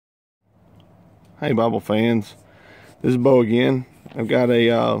Hey Bible fans, this is Bo again. I've got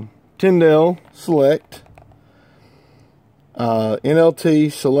a Tyndale Select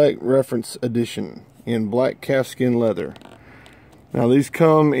NLT Select Reference Edition in black calfskin leather. Now these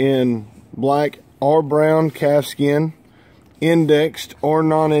come in black or brown calfskin, indexed or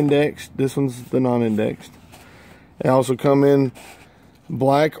non-indexed. This one's the non-indexed. They also come in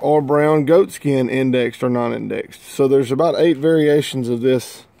black or brown goatskin, indexed or non-indexed. So there's about 8 variations of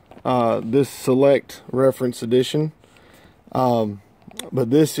this this Select Reference Edition. But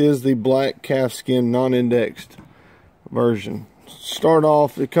this is the black calfskin non-indexed version. Start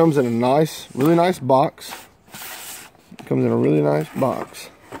off, it comes in a really nice box. It comes in a really nice box,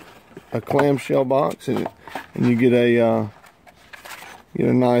 a clamshell box, and you get a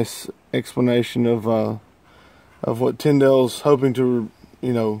nice explanation of what Tyndale's hoping to,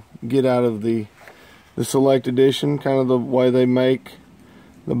 get out of the Select Edition, kind of the way they make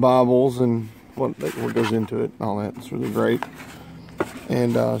the Bibles and what goes into it and all that. It's really great.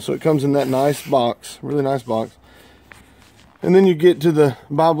 And so it comes in that nice box, really nice box. And then you get to the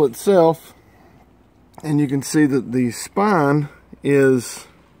Bible itself, and you can see that the spine it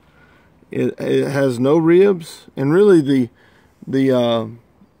has no ribs, and really the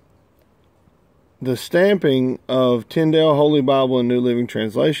stamping of Tyndale Holy Bible and New Living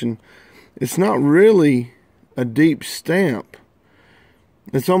Translation, it's not really a deep stamp.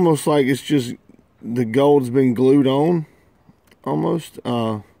 It's almost like it's just the gold's been glued on, almost.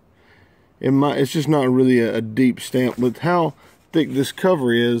 It's just not really a deep stamp. With how thick this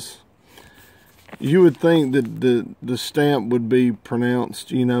cover is, you would think that the stamp would be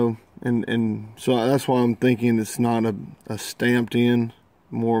pronounced, and so that's why I'm thinking it's not a stamped in.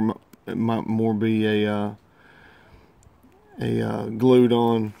 It might more be a glued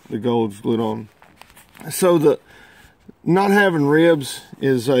on. The gold's glued on. So the not having ribs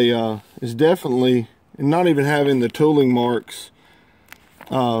is definitely, and not even having the tooling marks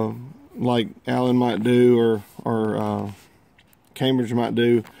like Allen might do or Cambridge might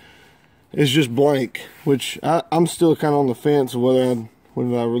do. It's just blank, which I'm still kind of on the fence of whether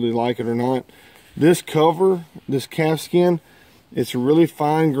I really like it or not. This cover, this calfskin, it's a really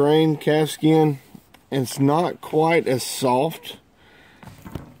fine grained calfskin. It's not quite as soft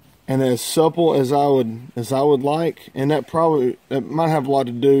and as supple as I would like, and that might have a lot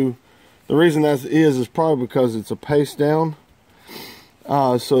to do. The reason that is probably because it's a paste down,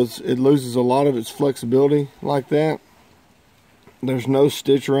 so it loses a lot of its flexibility like that. There's no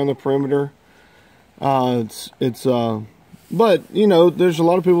stitch around the perimeter. But there's a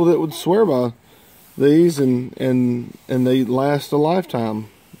lot of people that would swear by these, and they last a lifetime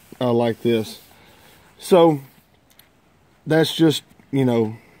like this. So that's just,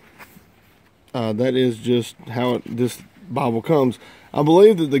 that is just how this Bible comes. I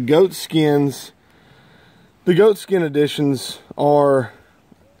believe that the goatskin editions are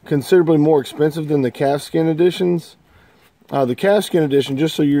considerably more expensive than the calfskin editions. The calfskin edition,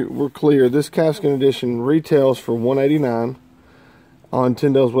 just so we're clear, this calfskin edition retails for $189 on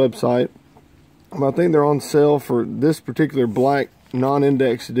Tyndale's website. I think they're on sale for this particular black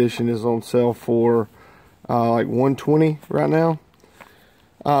non-index edition is on sale for like $120 right now.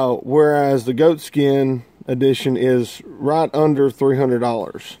 Whereas the goatskin edition is right under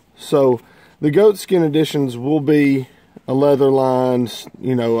 $300. So the goatskin editions will be a leather lined,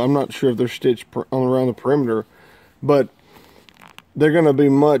 I'm not sure if they're stitched around the perimeter, but they're going to be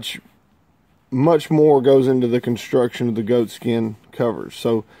much more goes into the construction of the goatskin covers.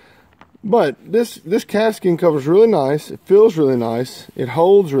 So, but this calfskin cover is really nice. It feels really nice. It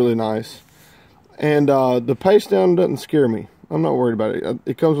holds really nice, and the paste down doesn't scare me. I'm not worried about it.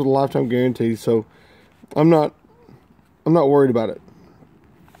 It comes with a lifetime guarantee, so I'm not worried about it.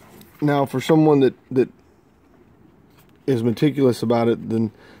 Now, for someone that is meticulous about it,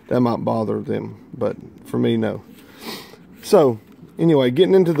 then that might bother them. But for me, no. So, anyway,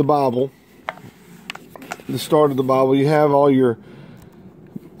 getting into the Bible, the start of the Bible, you have all your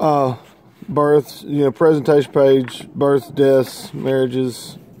births, presentation page, births, deaths,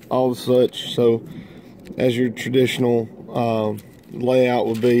 marriages, all such. So, as your traditional layout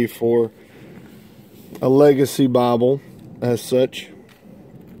would be for a legacy Bible as such.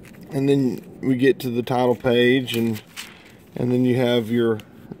 And then we get to the title page, and then you have your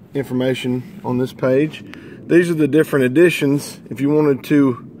information on this page. These are the different editions. If you wanted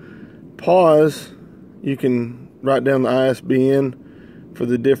to pause, you can write down the ISBN for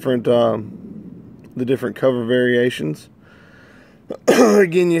the different cover variations.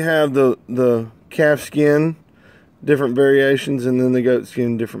 Again, you have the calfskin, different variations, and then the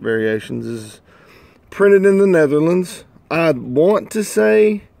goatskin, different variations. This is printed in the Netherlands. I'd want to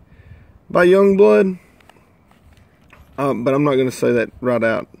say by Youngblood, but I'm not going to say that right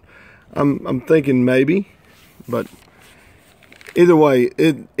out. I'm thinking maybe, but either way,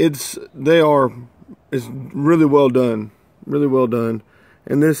 it's really well done, really well done.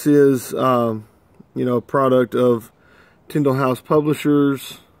 And this is you know, a product of Tyndale House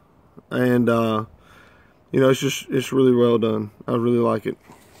Publishers, and you know, it's really well done. I really like it.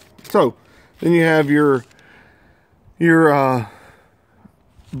 So then you have your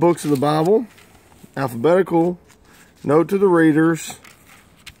books of the Bible, alphabetical, note to the readers,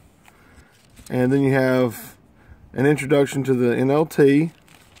 and then you have an introduction to the NLT,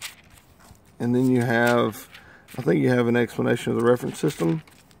 and then you have, I think you have an explanation of the reference system.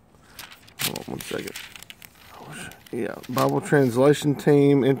 Hold on one second. Yeah, Bible translation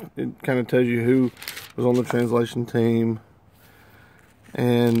team. It kind of tells you who was on the translation team.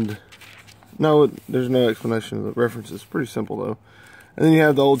 And no, there's no explanation of the references. It's pretty simple though. And then you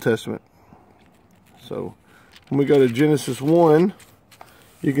have the Old Testament. So when we go to Genesis 1,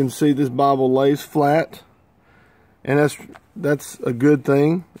 you can see this Bible lays flat. And that's a good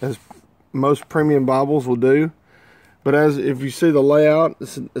thing, as most premium Bibles will do. But if you see the layout,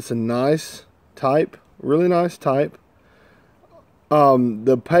 it's a nice type, really nice type.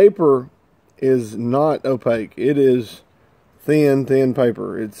 The paper is not opaque. It is thin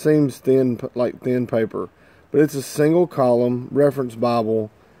paper. It seems thin, like thin paper, but it's a single column reference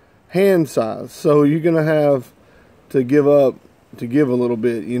Bible, hand size. So you're gonna have to give a little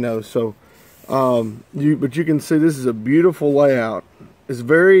bit, you know. So, but you can see this is a beautiful layout. It's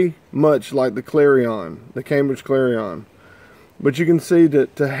very much like the Clarion, the Cambridge Clarion. But you can see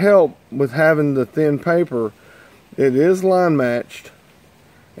that to help with having the thin paper, it is line matched,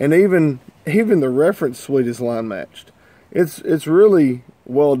 and even the reference suite is line matched. It's really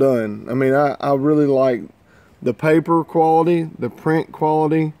well done. I mean, I really like the paper quality, the print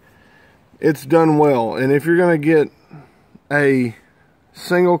quality. It's done well. And if you're going to get a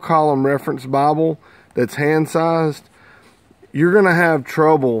single column reference Bible that's hand sized, you're going to have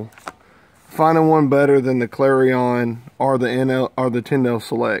trouble finding one better than the Clarion or the Tyndale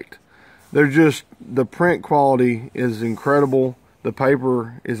Select. They're just, the print quality is incredible. The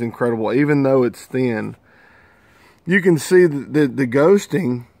paper is incredible, even though it's thin. You can see that the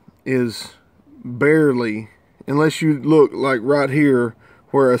ghosting is barely, unless you look like right here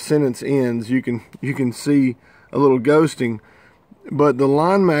where a sentence ends, you can see a little ghosting. But the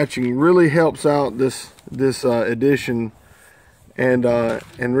line matching really helps out this edition,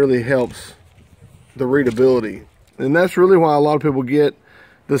 and really helps the readability. And that's really why a lot of people get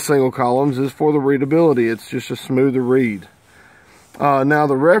the single columns, is for the readability. It's just a smoother read. Now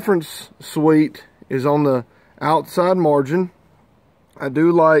the reference suite is on the outside margin. I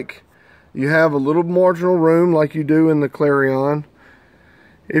do like you have a little marginal room like you do in the Clarion.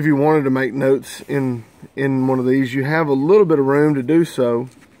 If you wanted to make notes in one of these, you have a little bit of room to do so,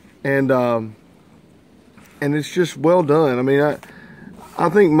 and it's just well done. I mean, I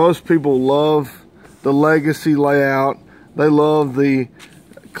think most people love the Legacy layout. They love the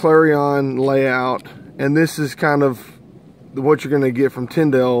Clarion layout, and this is kind of what you're going to get from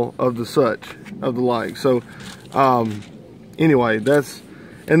Tyndale of the like. So anyway,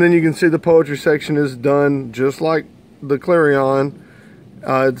 and then you can see the poetry section is done just like the Clarion.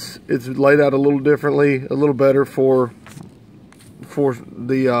 It's laid out a little differently, a little better for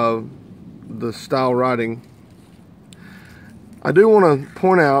the style writing. I do want to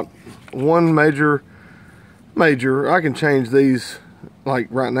point out one major, I can change these like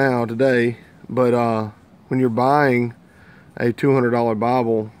right now today, but when you're buying a $200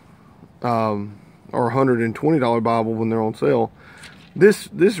 Bible or $120 Bible when they're on sale,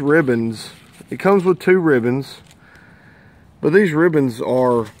 this ribbons, it comes with 2 ribbons, but these ribbons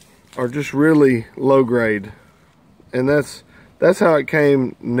are just really low grade, and that's how it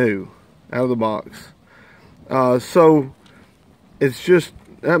came new out of the box. So it's just,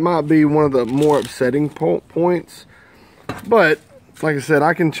 that might be one of the more upsetting points, but like I said,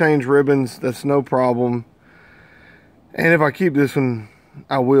 I can change ribbons. That's no problem. And if I keep this one,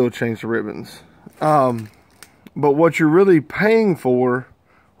 I will change the ribbons. But what you're really paying for,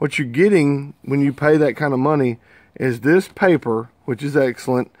 what you're getting when you pay that kind of money, is this paper, which is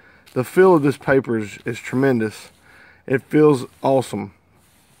excellent. The feel of this paper is tremendous. It feels awesome.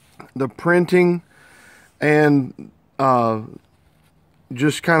 The printing and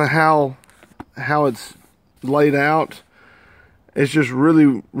just kind of how it's laid out, it's just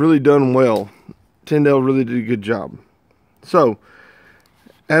really done well. Tyndale really did a good job. So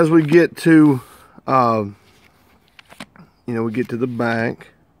as we get to we get to the back,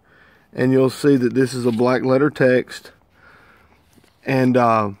 and you'll see that this is a black letter text, and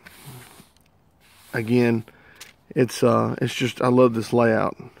again, it's just, I love this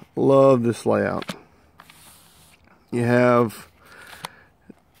layout. Love this layout. You have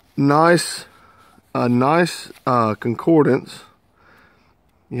a nice concordance.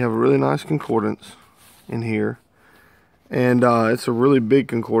 You have a really nice concordance in here, and it's a really big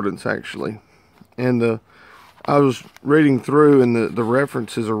concordance actually. And I was reading through, and the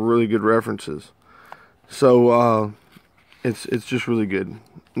references are really good references. So it's just really good.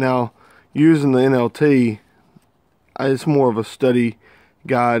 Now, using the NLT, it's more of a study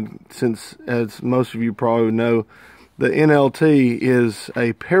guide, since, as most of you probably know, the NLT is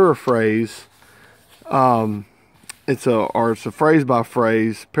a paraphrase. It's a phrase by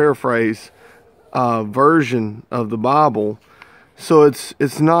phrase paraphrase version of the Bible. So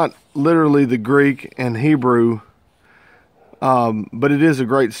it's not literally the Greek and Hebrew, but it is a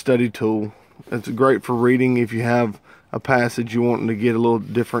great study tool. It's great for reading if you have a passage you want to get a little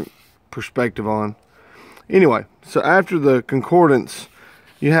different perspective on. Anyway, so after the concordance,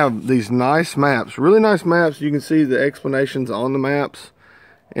 you have these nice maps, really nice maps. You can see the explanations on the maps,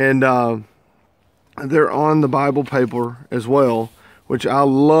 and they're on the Bible paper as well, which I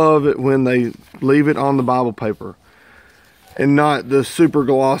love it when they leave it on the Bible paper and not the super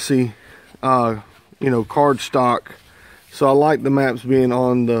glossy, cardstock. So I like the maps being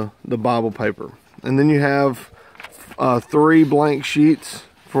on the Bible paper. And then you have 3 blank sheets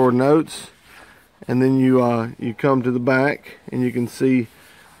for notes. And then you come to the back, and you can see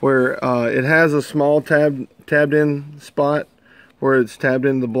where it has a small tabbed in spot where it's tabbed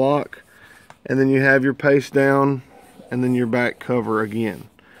in the block. And then you have your paste down, and then your back cover again.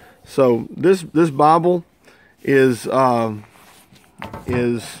 So this Bible has a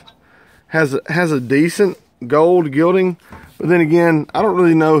decent gold gilding, but then again, I don't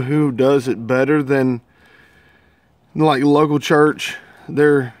really know who does it better than like local church.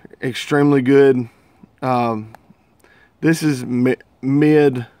 They're extremely good. This is mid,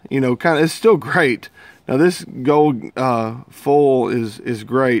 kind of, it's still great. Now this gold foil is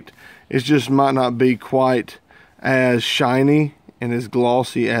great. It just might not be quite as shiny and as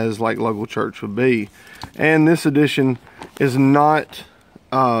glossy as like local church would be. And this edition is not,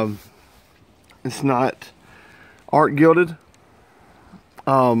 it's not art gilded.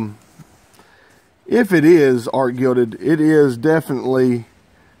 If it is art gilded, it is definitely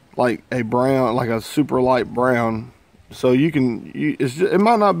like a brown, like a super light brown. So it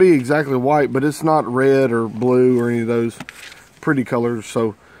might not be exactly white, but it's not red or blue or any of those pretty colors.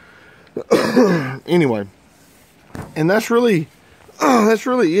 So anyway, and that's really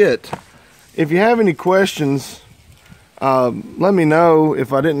it. If you have any questions, let me know.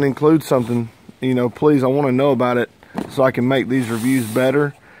 If I didn't include something, please, I want to know about it so I can make these reviews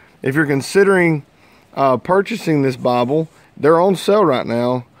better. If you're considering purchasing this Bible, they're on sale right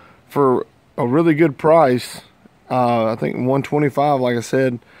now for a really good price. I think $125, like I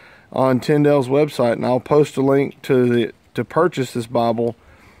said, on Tyndale's website, and I'll post a link to purchase this Bible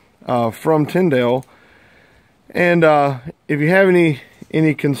from Tyndale. And if you have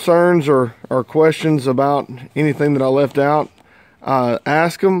any concerns or questions about anything that I left out,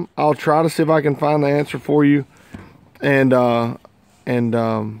 ask them. I'll try to see if I can find the answer for you, and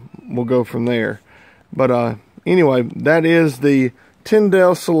we'll go from there. But anyway, that is the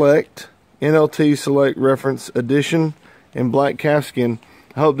Tyndale Select NLT Select Reference Edition in black calfskin.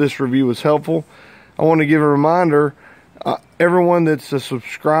 I hope this review was helpful. I want to give a reminder, everyone that's a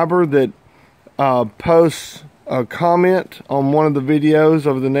subscriber that posts a comment on one of the videos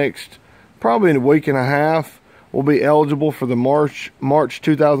over the next probably a week and a half will be eligible for the March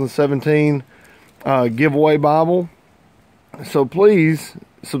 2017 giveaway Bible. So please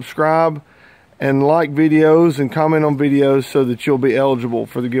subscribe and like videos and comment on videos so that you'll be eligible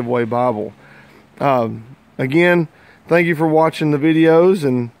for the giveaway Bible. Again, thank you for watching the videos,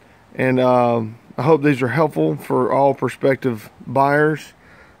 and I hope these are helpful for all prospective buyers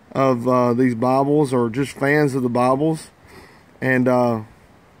of these Bibles or just fans of the Bibles. And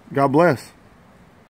God bless.